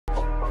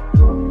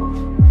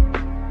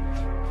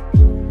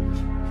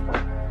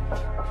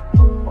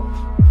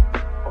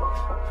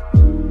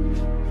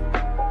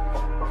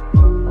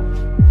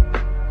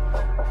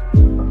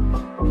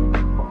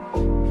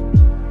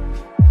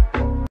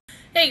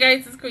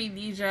guys, it's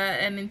Queendija,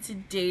 and in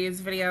today's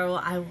video,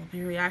 I will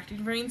be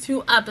reacting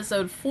to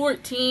episode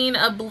 14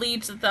 of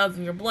Bleach, The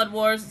Thousand Year Blood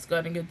Wars. Let's go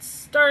ahead and get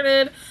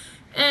started.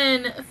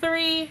 In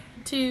 3,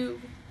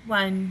 2,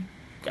 1,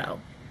 go.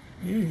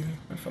 Ew,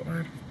 that felt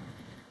weird.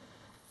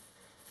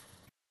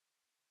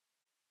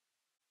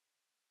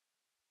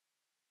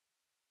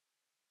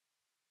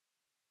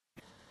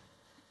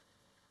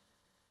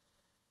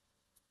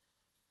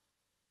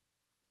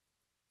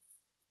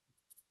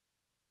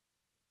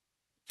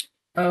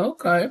 Oh,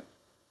 okay.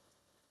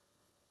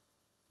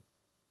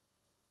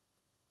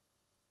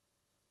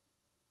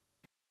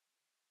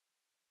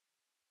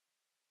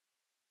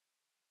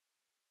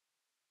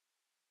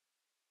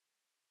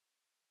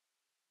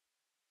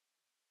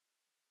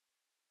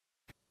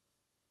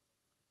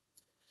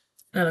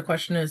 Now the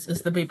question is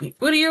the baby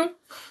Uryu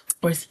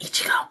or is it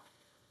Ichigo?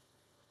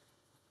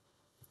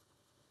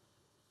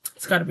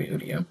 It's gotta be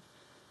Uryu.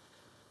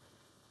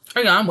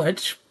 Oh yeah, I'm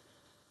which?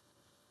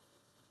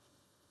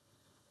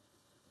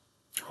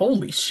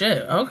 Holy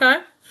shit, okay.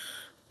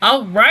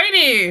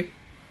 Alrighty.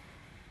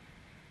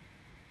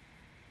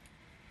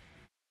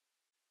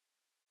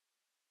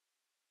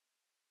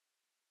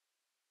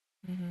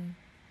 Mm-hmm.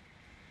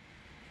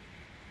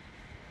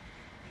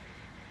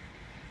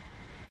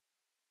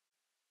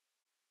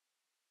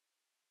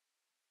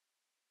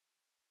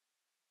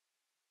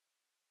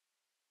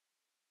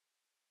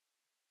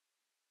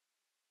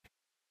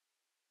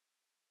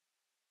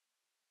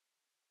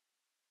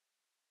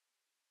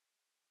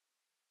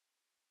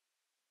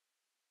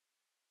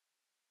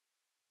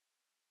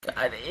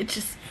 God, it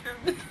just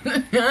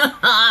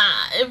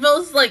it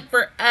feels like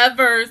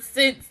forever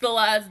since the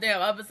last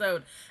damn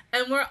episode,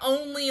 and we're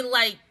only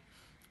like,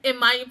 in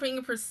my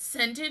opinion,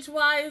 percentage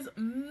wise,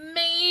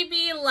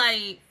 maybe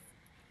like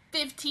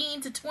 15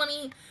 to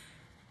 20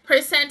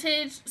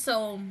 percentage.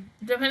 So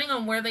depending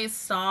on where they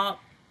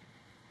stop,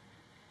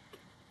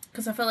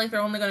 because I feel like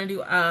they're only gonna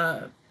do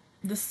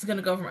this is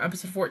gonna go from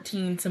episode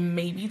 14 to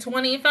maybe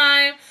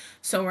 25.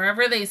 So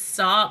wherever they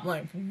stop,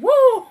 like,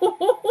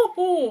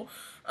 woo,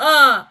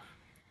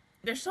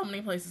 there's so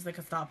many places they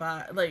could stop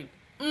at. Like,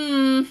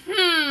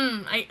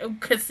 I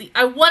could see.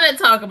 I want to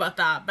talk about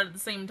that, but at the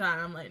same time,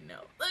 I'm like, no.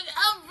 Like,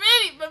 I'm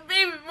ready for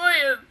baby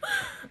boy.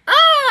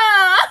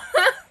 Ah!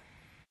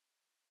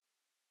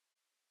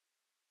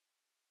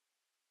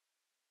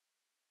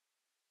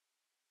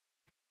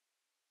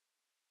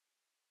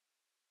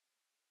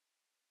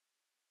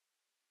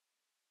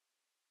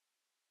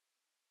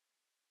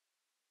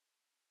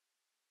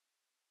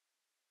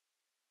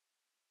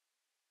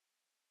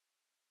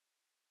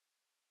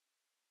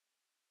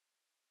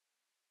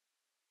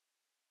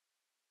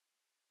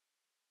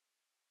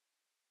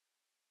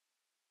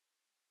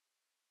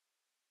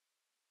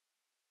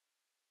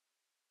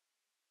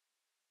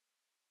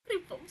 They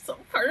both so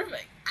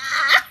perfect.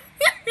 Ah!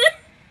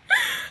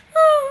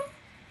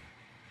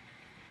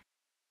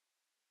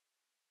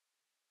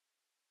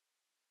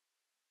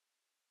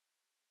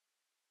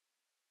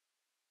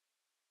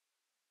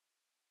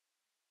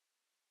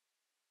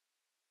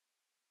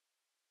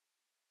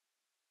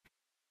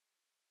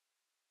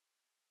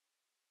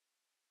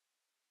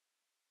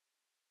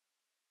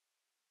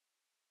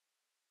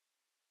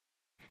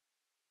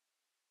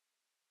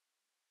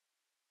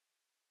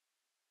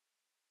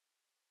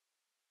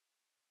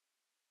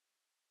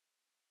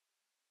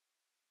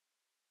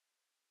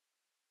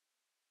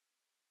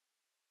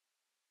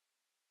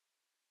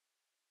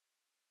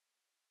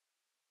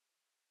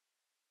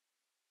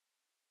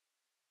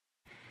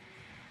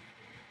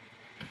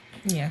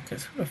 Yeah,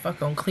 because who the fuck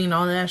gonna clean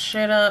all that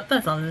shit up?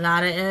 That's a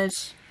lot of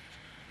edge.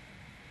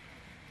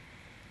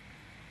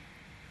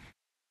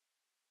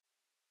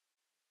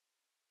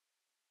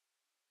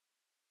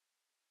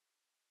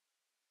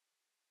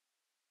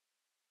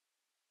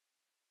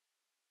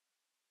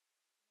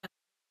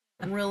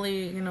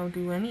 Really,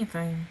 do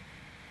anything.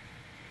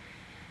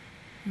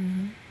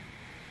 Mm-hmm.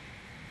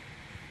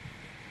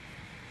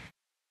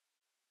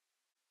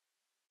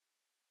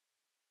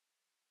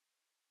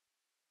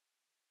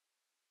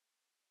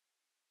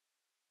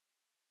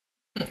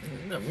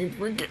 That means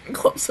we're getting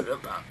closer to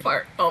that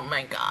part. Oh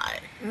my god.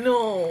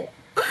 No.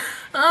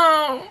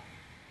 Oh.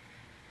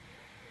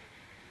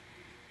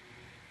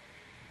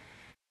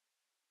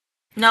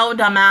 No,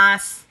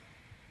 dumbass.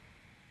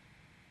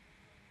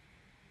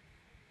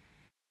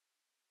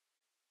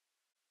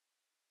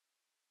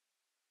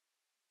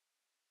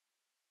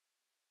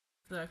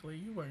 Exactly.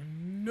 You are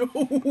no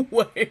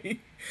way.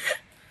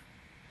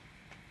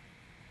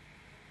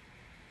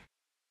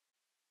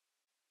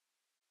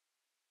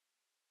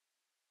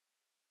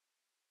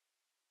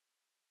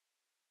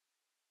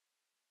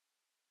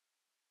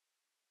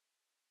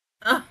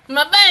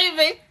 My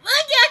baby.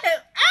 Look at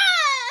him.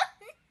 Ah!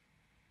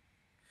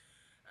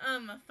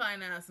 I'm a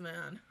fine ass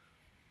man.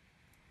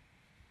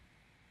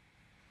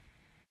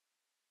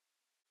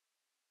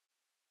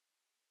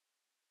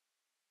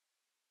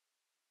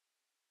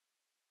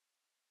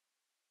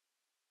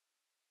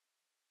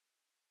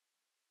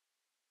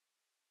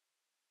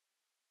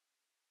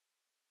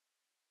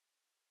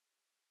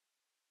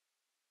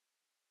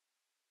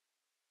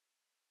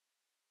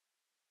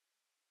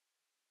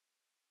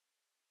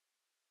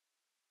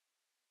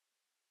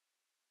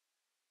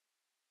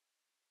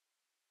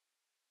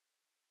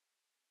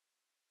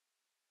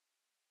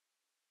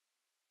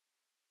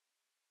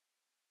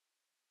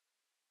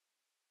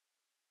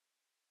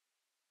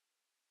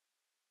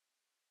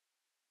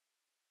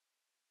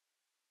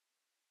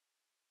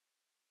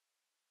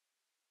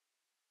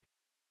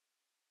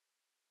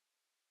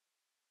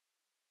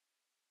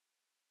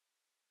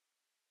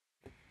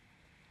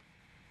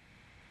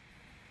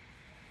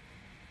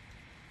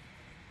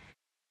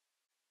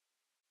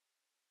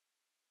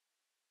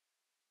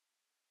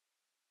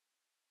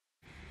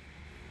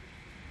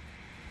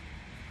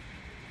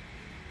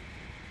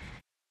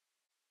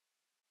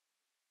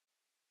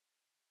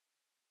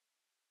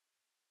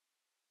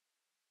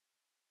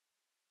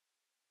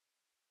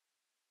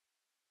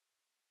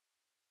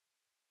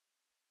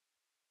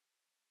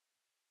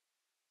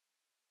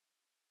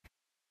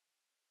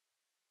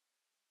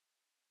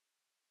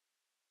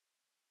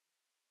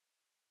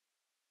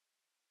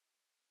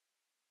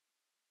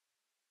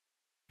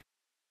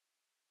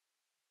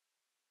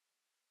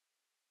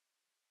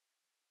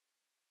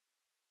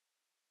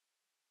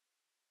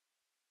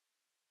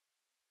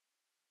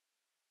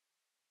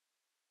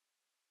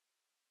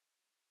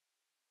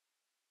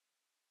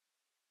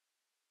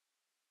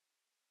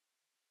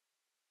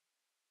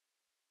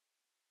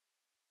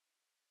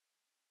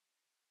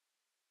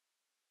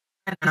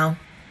 I know.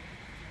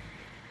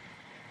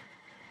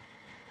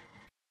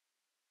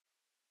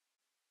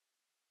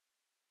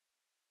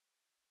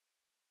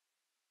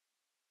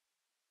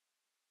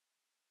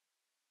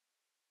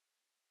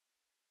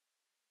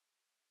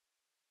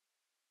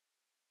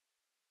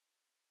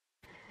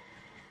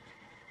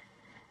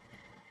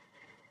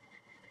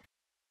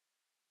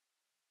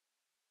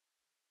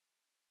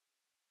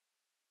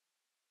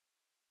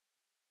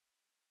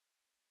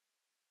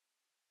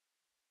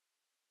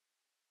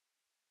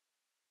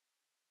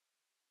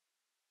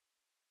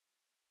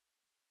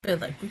 They're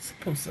like, we're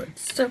supposed to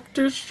accept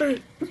this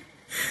shit.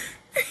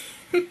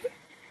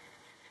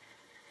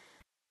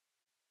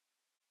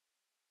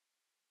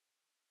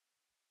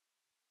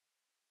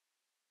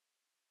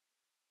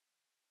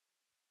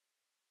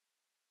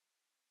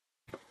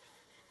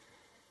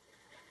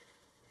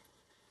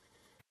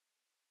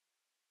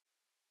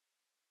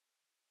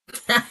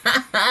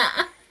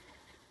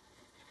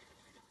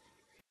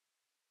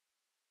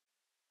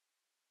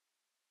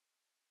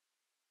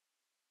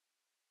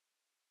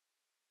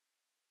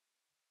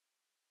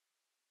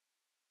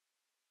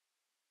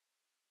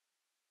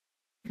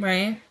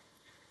 Right?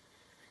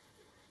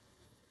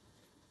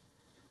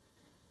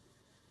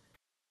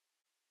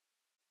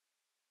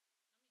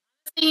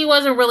 He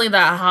wasn't really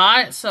that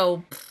hot,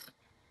 so oh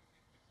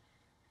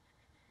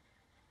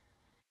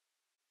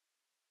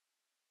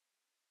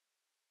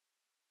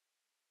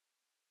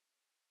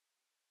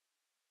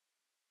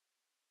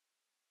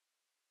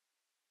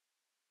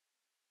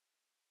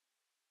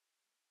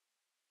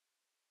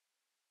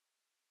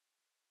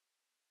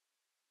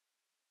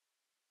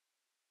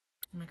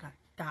my god,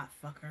 that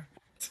fucker.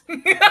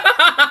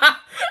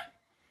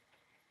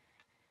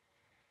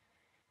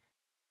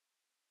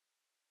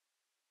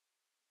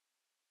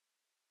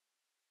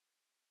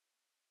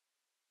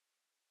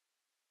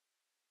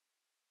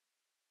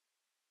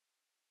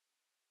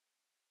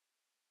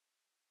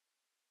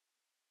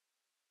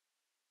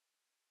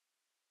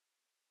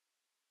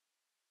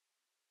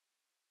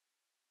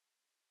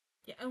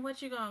 Yeah, and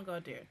what you gonna go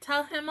do?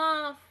 Tell him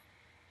off?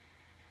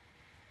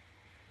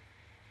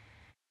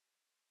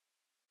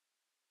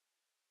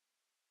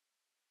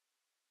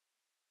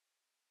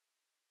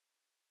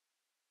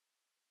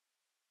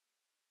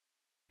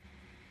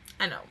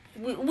 I know.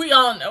 We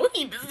all know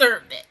he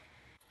deserved it.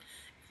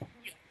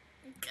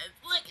 Cause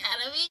look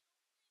at him.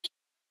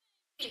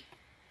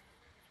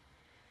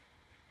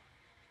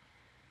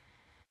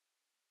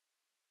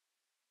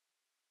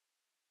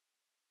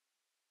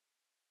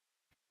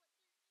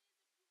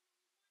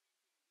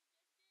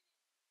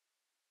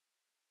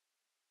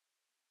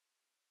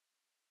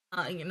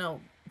 You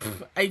know,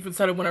 I even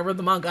said it when I read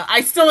the manga.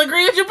 I still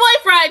agree with your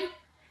boyfriend.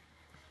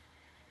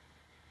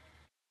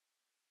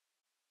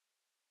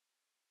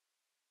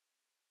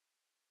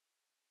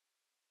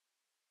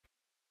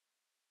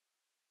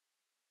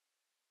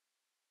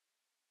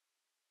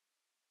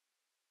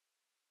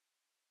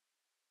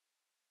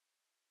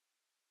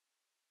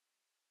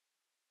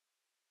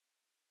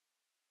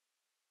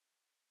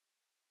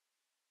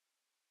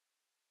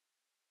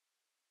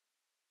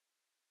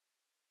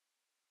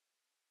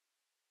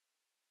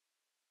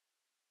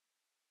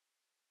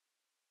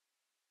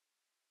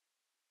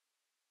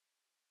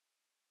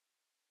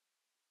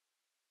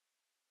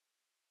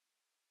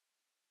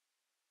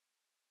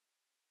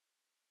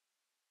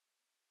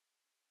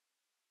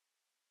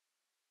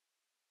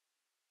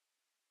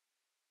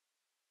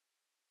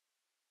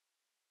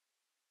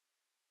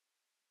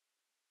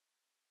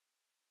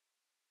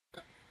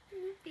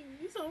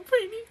 He's so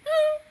pretty.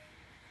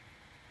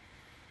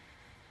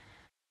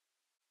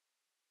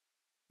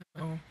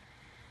 Oh.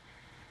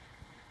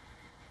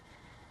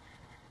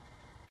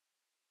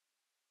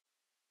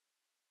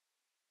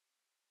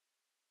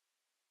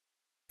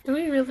 Do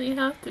we really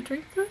have to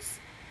drink this?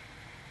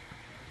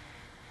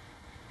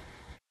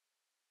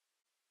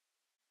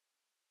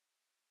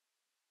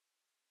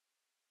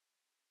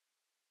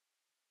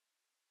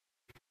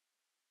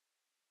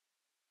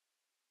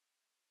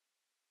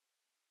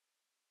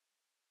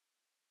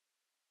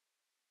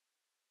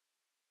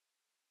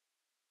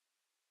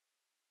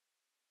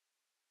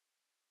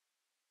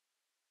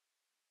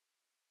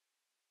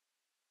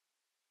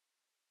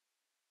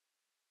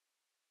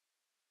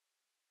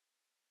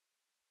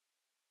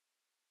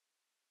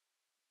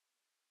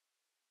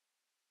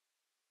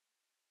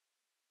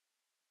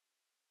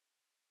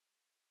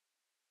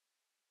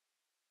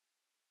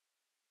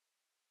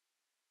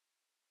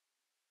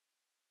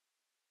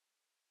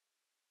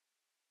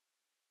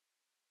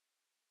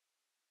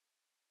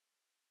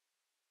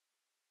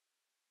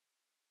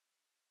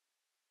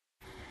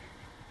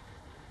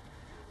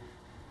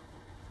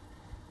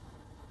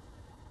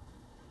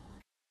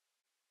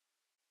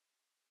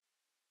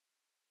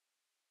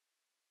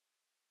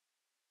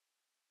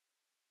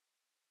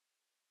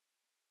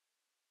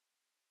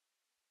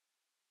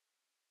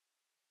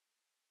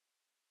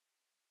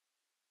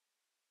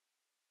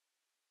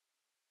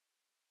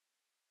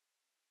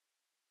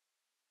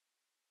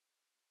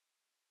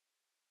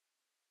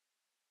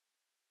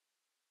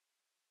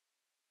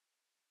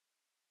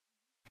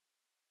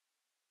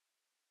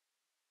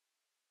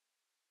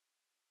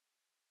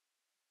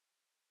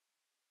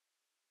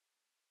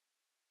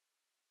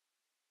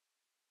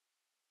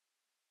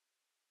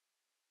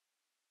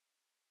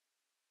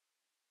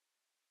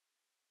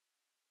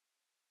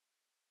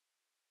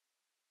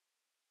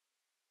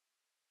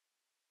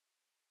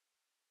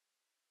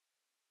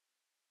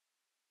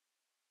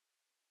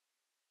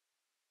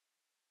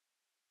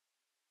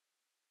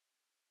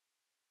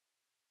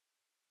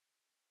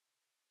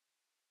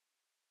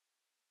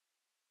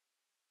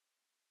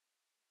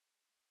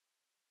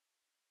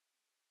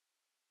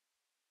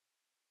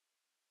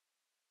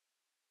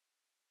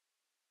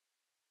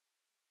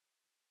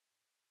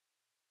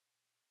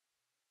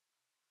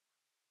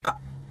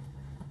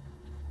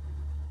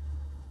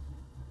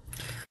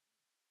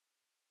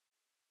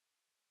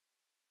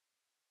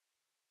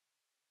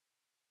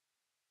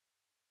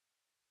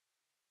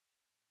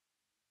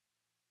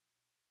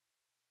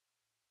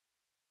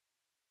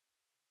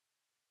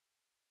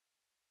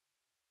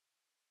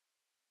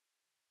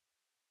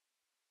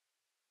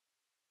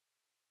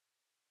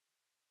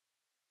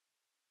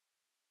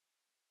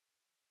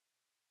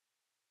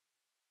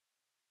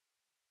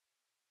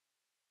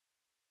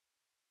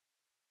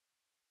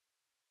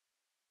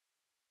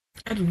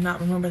 I do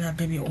not remember that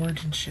baby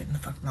origin shit in the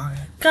fucking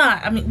manga. God,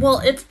 I mean, well,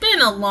 it's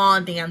been a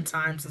long damn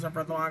time since I've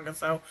read the manga,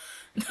 so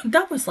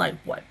that was like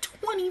what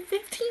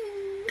 2015.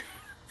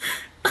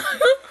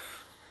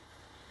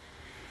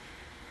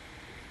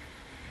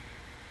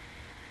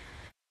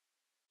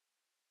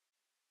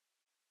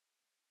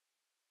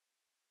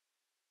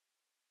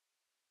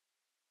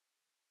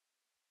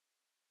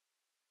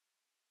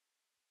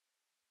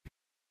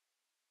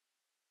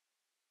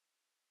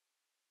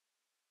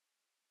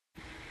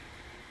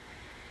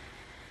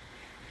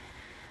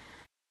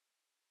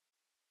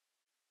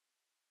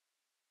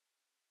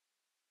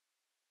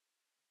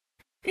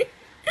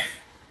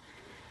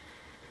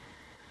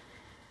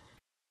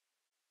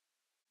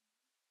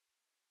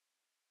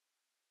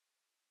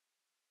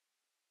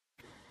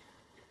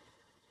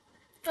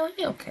 Oh,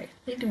 yeah, okay.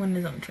 They're doing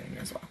his own training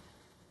as well.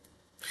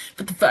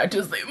 But the fact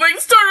is, they like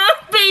start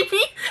off baby.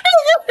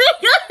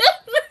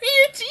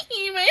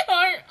 You my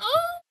heart.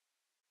 Oh.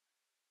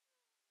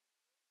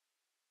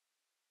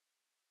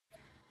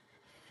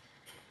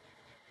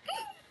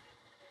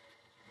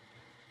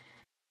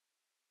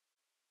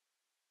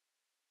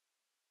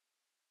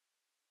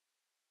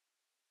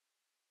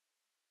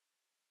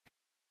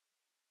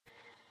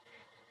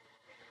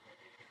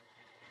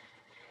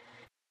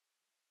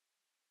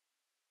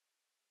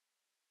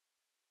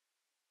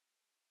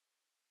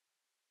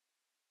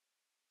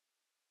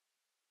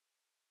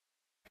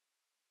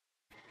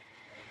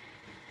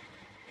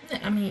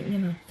 I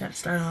mean, gotta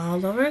start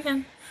all over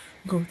again.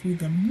 Go through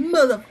the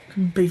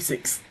motherfucking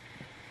basics.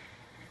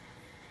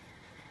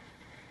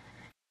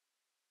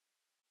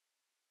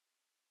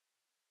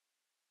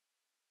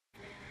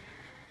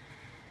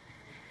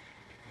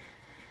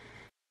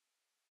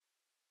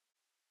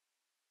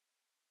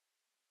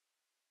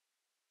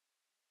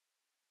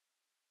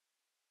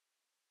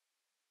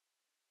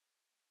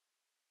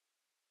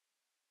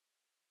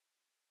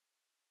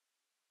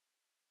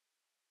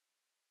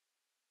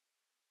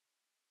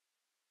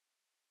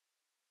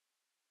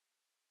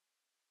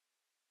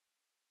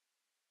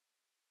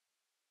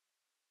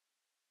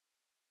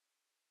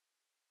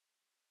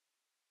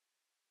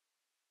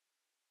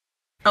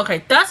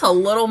 Okay, that's a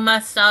little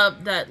messed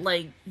up that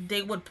like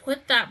they would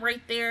put that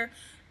right there.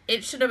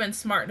 It should have been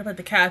smart to put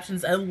the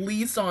captions at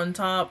least on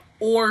top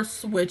or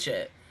switch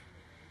it.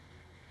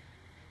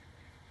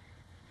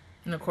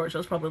 And of course, it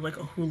was probably like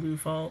a Hulu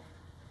fault.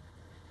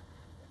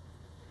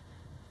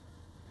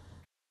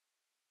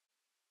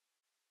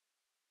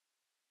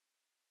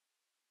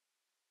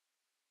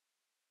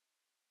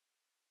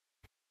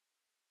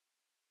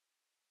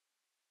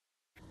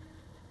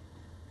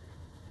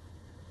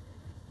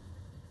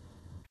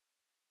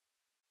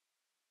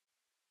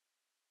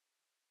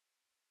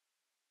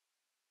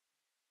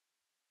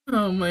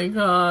 Oh my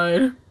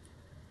god.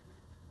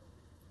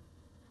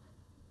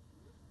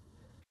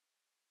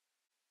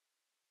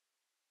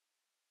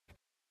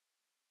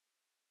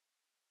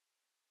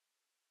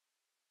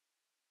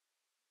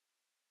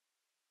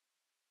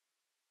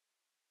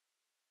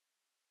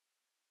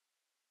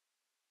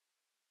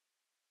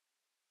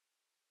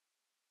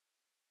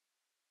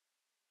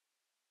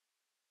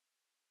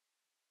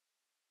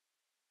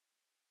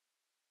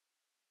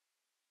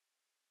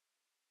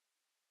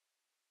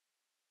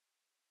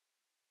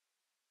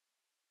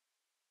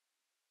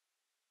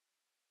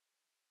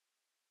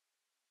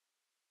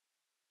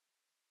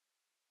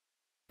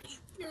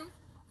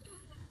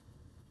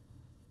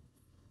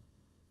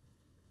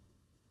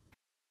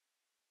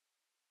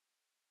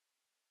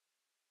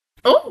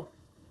 Oh.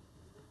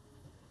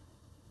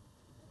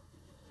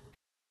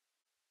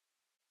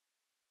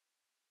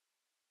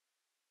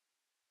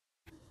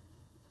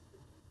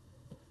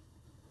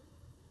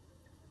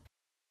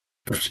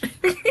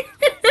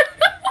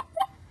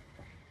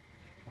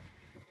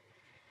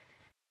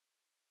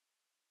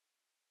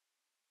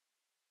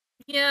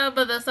 Yeah,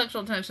 but the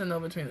sexual tension though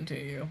between the two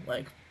of you,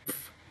 like,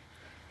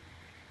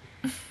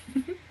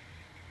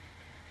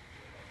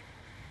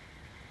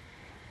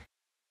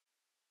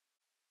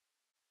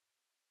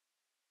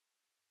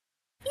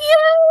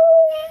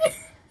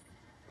 yay!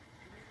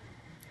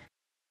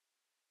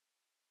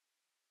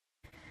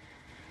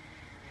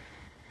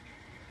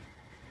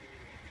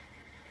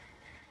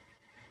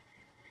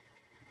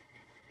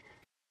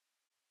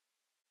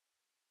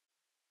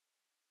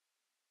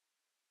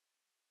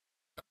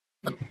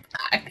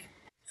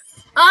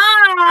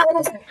 Ah!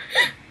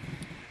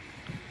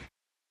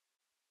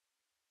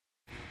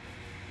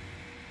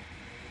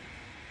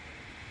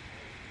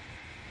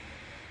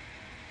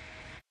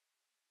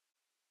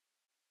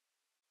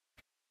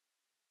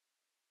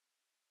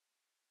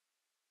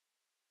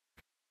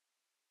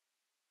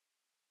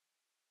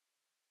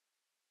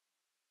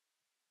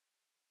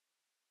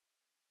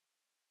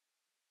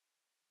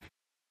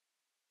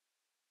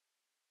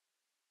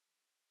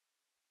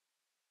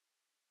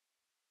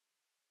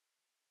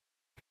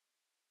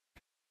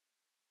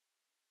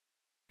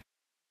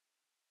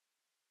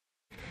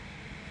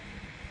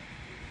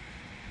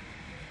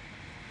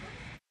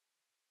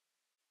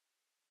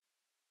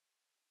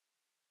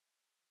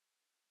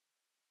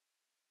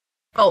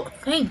 Oh,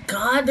 thank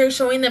God they're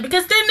showing them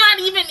because they're not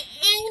even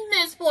in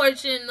this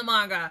portion in the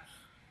manga.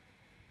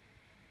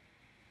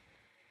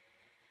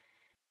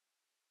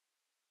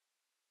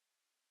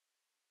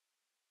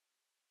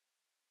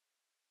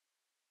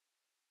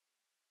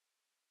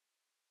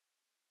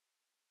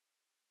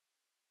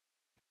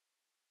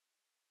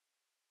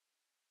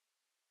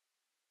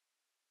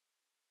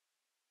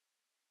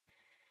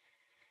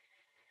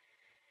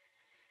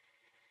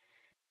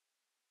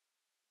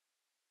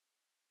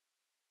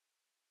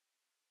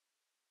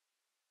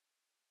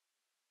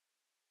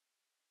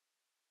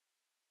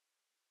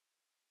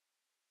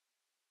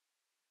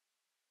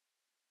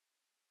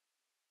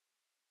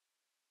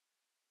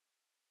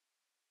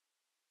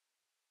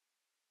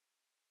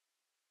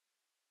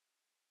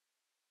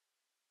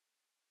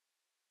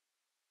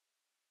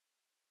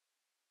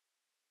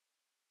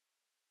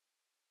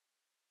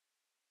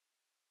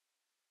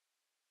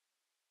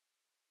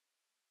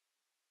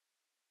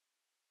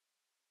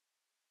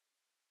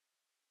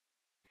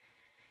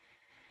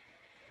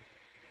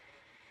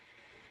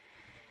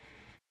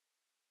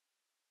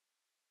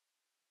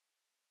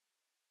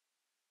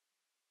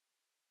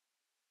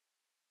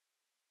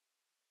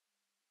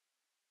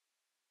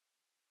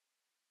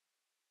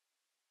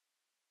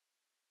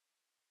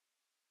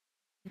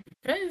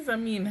 Guys, I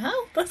mean,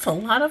 hell, that's a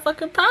lot of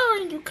fucking power,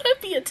 and you could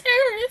be a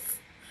terrorist.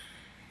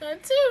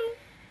 That too.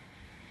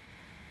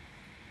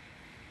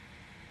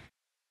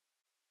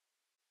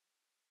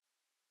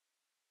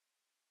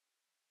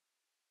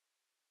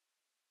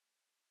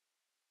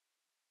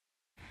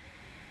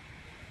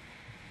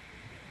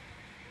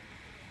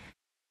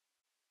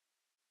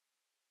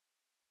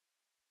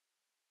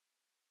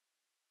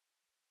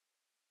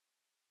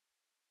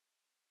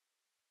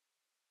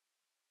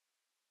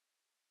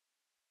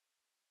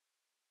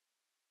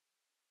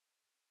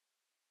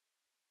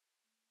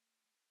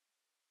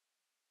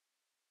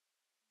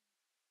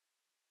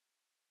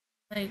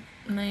 Like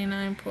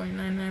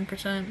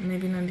 99.99%,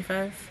 maybe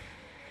 95.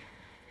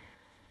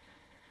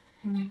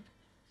 Mm.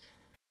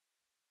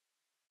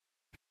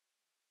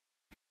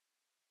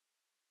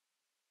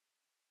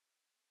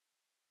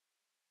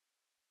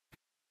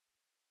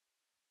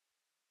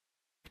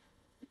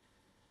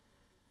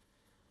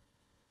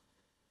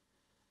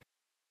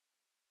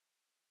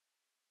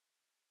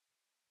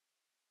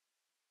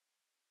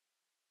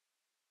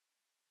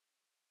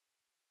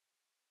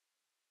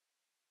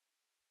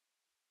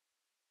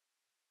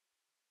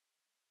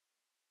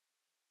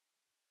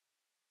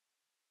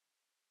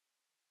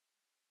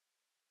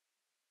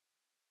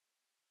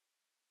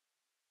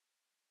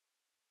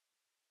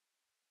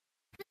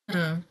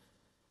 Uh,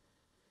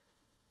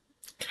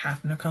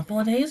 Happen a couple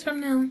of days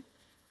from now.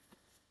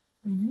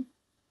 Mm-hmm.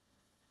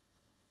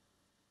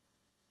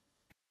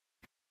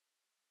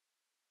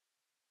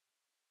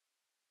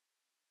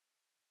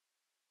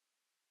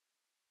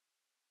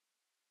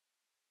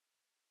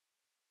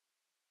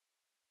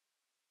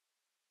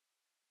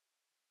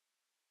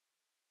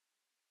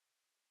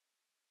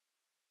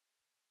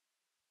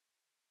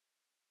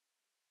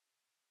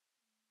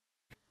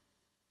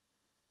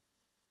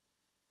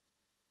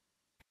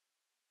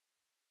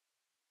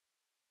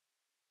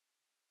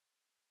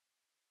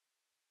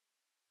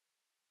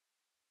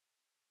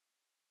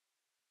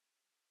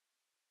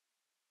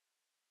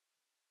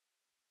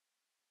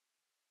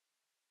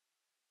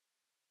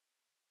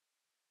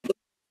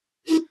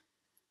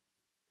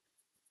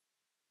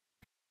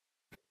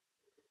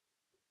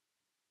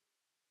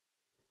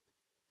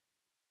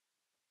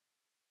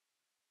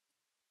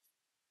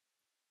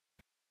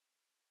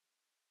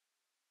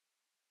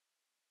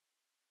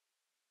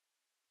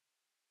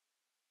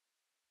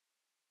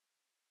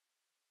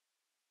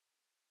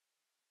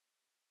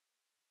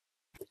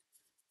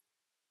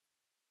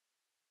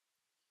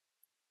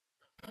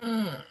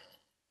 Mm.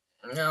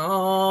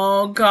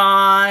 Oh,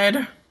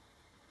 God.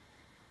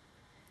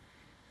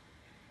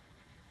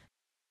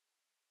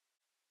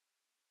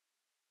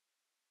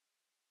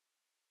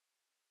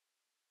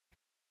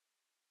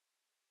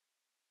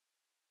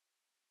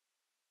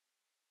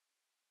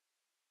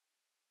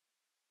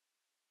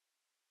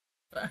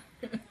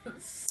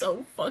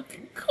 So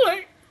fucking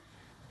quick.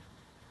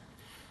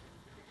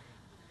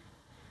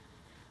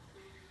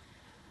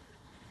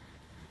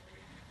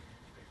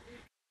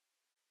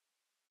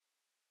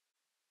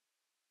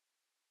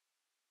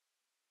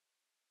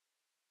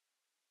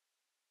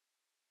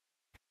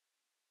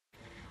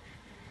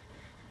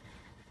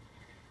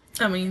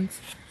 That means,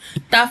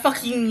 that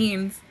fucking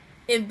means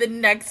in the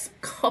next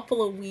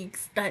couple of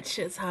weeks, that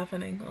shit's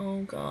happening.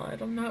 Oh,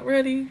 God. I'm not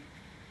ready.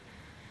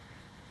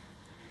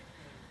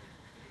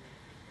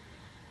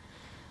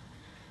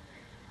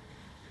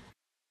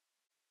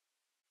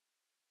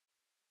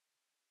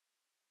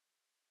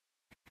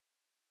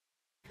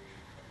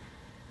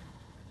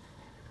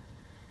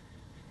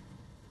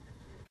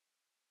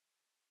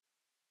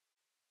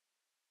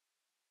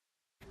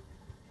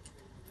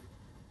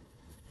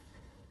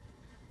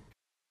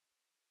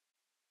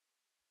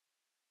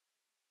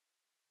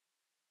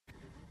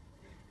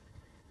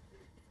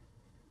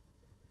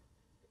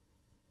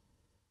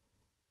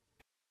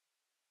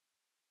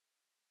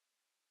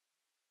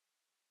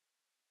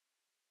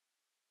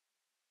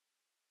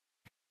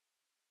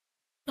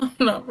 I'm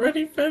not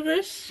ready for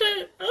this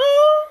shit.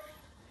 Oh.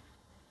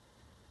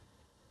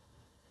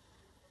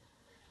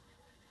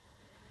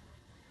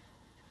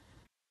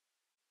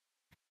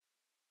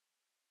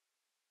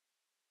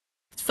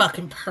 It's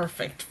fucking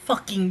perfect.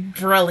 Fucking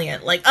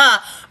brilliant. Like,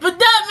 but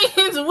that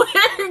means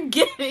we're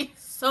getting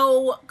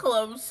so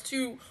close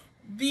to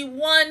the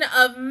one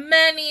of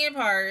many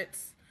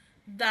parts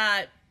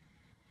that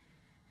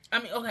I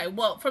mean, okay,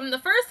 well, from the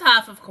first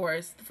half, of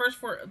course, the first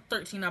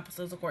 13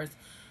 episodes, of course,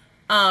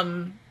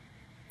 um,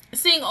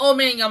 seeing Old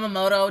Man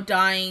Yamamoto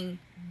dying,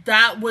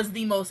 that was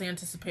the most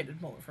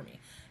anticipated moment for me.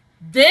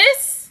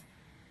 This,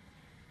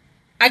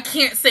 I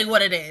can't say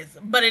what it is,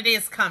 but it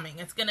is coming.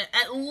 It's gonna,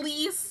 at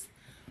least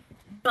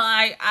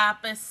by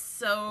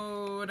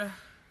episode,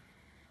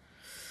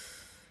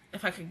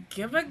 if I could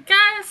give a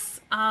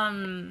guess,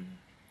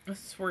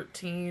 it's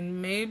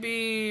 14,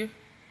 maybe,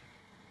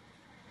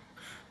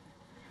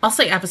 I'll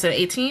say episode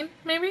 18,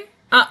 maybe?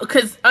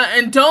 Because,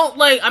 and don't,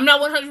 like, I'm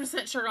not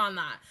 100% sure on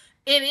that.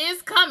 It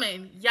is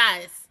coming,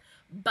 yes,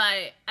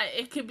 but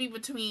it could be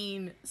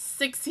between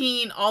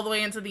 16 all the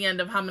way into the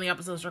end of how many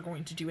episodes they're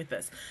going to do with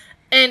this.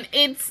 And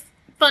it's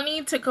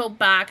funny to go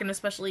back, and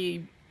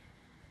especially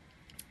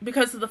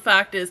because of the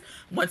fact is,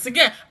 once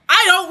again,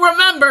 I don't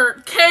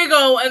remember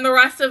Keigo and the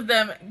rest of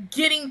them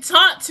getting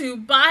taught to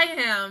by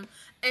him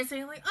and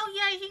saying like, oh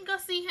yeah, you can go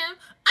see him.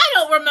 I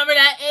don't remember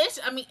that ish.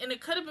 I mean, and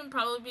it could have been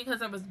probably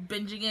because I was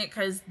binging it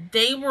because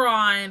they were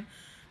on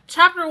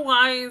chapter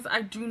wise.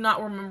 I do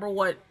not remember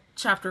what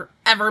chapter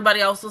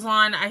everybody else was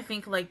on. I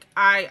think like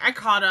I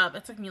caught up.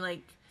 It took me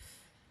like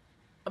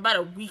about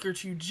a week or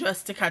two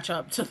just to catch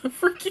up to the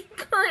freaking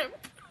current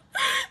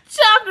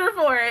chapter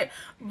for it.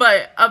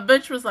 But a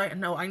bitch was like,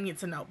 no, I need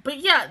to know. But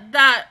yeah,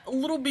 that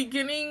little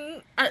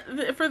beginning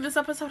for this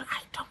episode,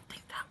 I don't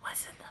think that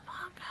was in the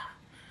manga.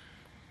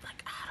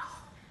 Like, at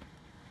all.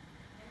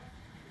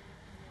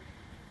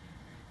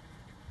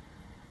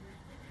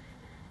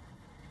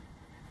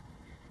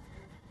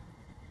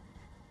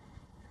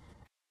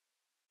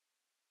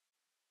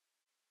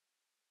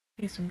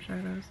 He's from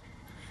Shadows.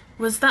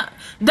 Was that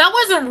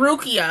wasn't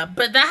Rukia,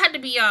 but that had to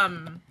be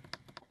home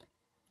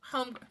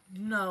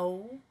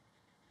no.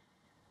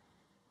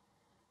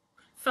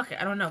 Fuck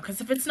it, I don't know. Because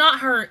if it's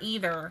not her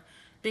either,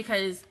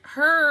 because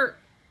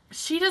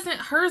she doesn't,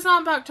 her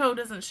Zanbakuto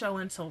doesn't show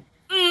until,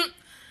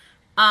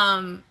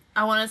 I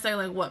want to say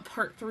like what,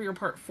 part 3 or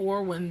part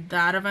 4 when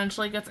that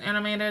eventually gets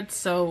animated.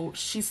 So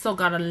she's still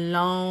got a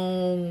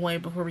long way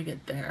before we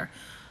get there.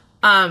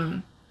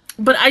 Um,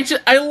 but I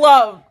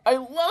love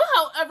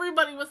how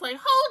everybody was like,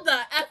 hold the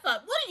F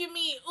up. What do you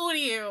mean,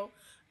 Uryu?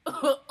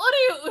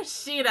 Uryu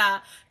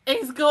Ushida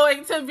is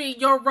going to be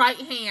your right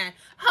hand.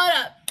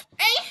 Hold up.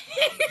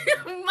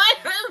 My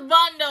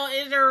husbando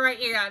is your right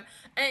hand.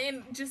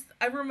 And just,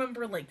 I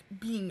remember, like,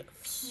 being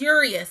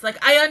furious. Like,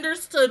 I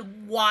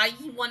understood why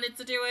he wanted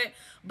to do it,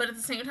 but at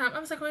the same time, I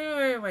was like,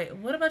 wait.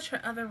 What about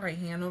your other right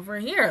hand over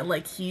here?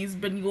 Like, he's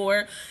been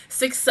your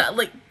success,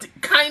 like,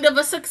 kind of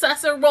a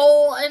successor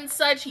role and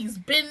such. He's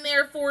been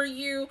there for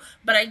you,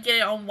 but I get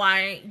it on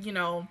why, you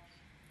know,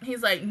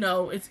 he's like,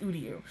 no, it's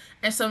Uryu.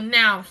 And so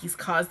now he's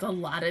caused a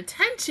lot of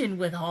tension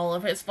with all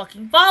of his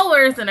fucking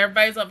followers, and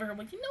everybody's over here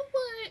like, you know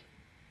what?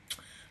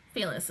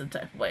 Feeling some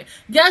type of way.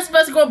 Yes,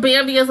 best girl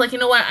Bambi is like, you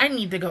know what? I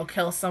need to go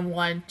kill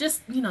someone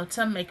just, you know,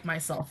 to make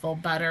myself feel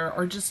better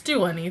or just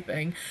do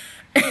anything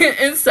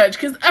and such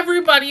because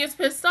everybody is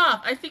pissed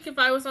off. I think if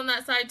I was on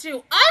that side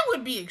too, I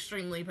would be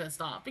extremely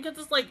pissed off because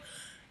it's like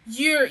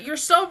you're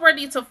so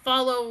ready to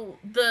follow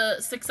the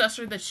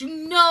successor that you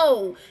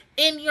know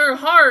in your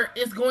heart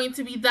is going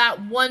to be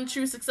that one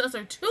true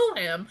successor to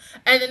him,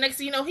 and the next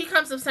thing you know, he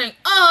comes up saying,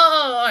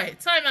 "Oh, wait,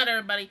 time out,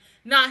 everybody,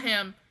 not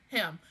him,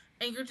 him,"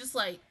 and you're just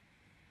like,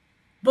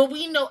 but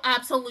we know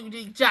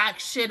absolutely jack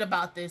shit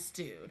about this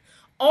dude.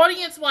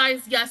 Audience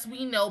wise, yes,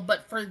 we know,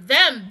 but for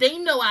them, they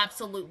know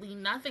absolutely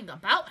nothing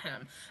about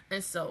him.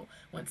 And so,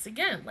 once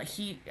again, like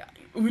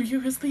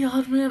Uryu is the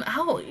odd man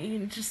out.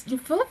 You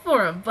feel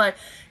for him. But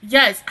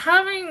yes,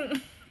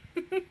 having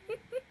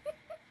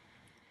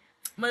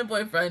my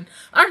boyfriend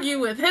argue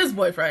with his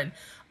boyfriend,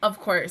 of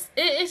course,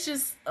 it's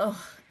just,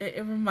 oh,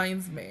 it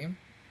reminds me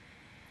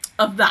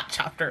of that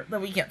chapter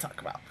that we can't talk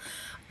about.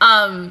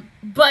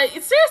 But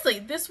seriously,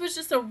 this was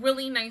just a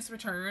really nice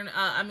return.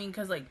 I mean,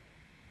 because like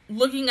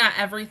looking at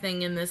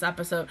everything in this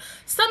episode,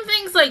 some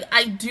things like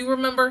I do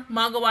remember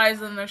manga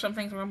wise, and there's some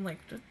things where I'm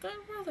like, did that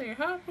really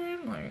happen?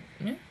 Like,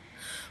 yeah.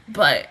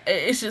 But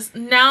it's just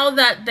now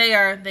that they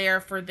are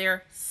there for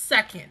their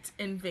second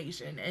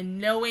invasion, and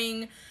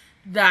knowing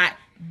that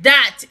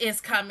that is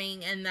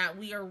coming, and that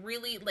we are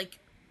really like,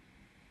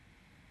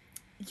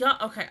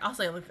 y'all. Okay, I'll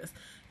say it like this.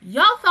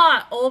 Y'all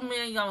thought Old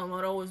Man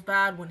Yamamoto was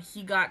bad when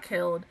he got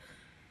killed.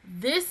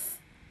 This,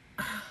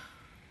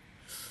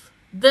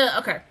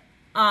 okay.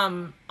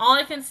 All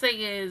I can say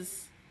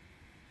is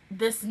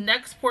this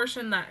next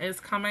portion that is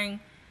coming,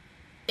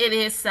 it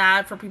is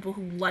sad for people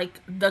who like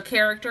the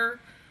character.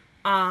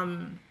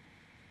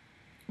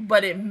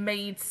 But it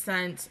made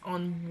sense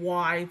on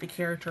why the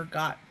character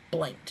got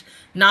blanked.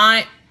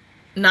 Not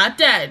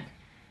dead.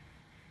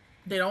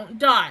 They don't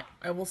die.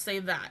 I will say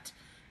that.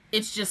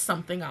 It's just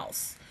something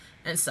else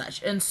and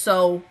such. And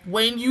so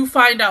when you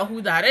find out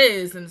who that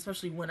is, and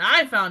especially when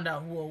I found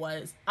out who it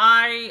was,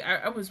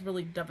 I was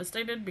really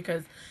devastated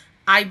because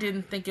I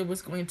didn't think it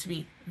was going to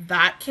be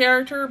that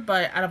character.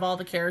 But out of all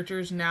the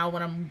characters now,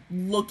 when I'm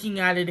looking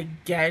at it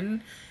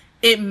again,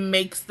 it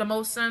makes the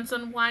most sense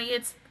on why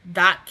it's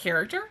that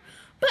character.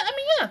 But I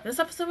mean, yeah, this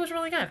episode was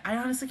really good. I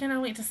honestly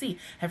cannot wait to see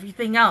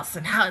everything else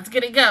and how it's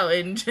gonna go,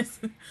 and just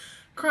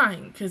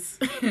crying because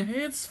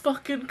it's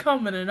fucking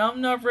coming and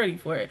I'm not ready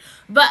for it.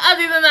 But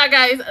other than that,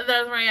 guys,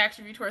 that's my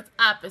reaction review towards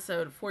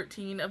episode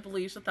 14 of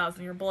Bleach: The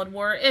 1,000-Year Blood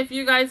War. If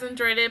you guys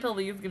enjoyed it,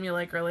 please give me a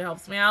like, really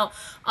helps me out.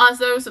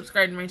 Also,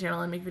 subscribe to my channel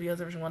and make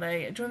videos every single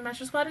day. Join the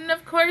Master Squad, and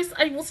of course,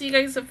 I will see you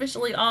guys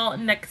officially all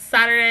next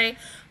Saturday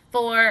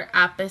for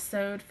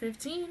episode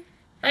 15.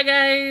 Bye,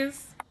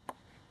 guys!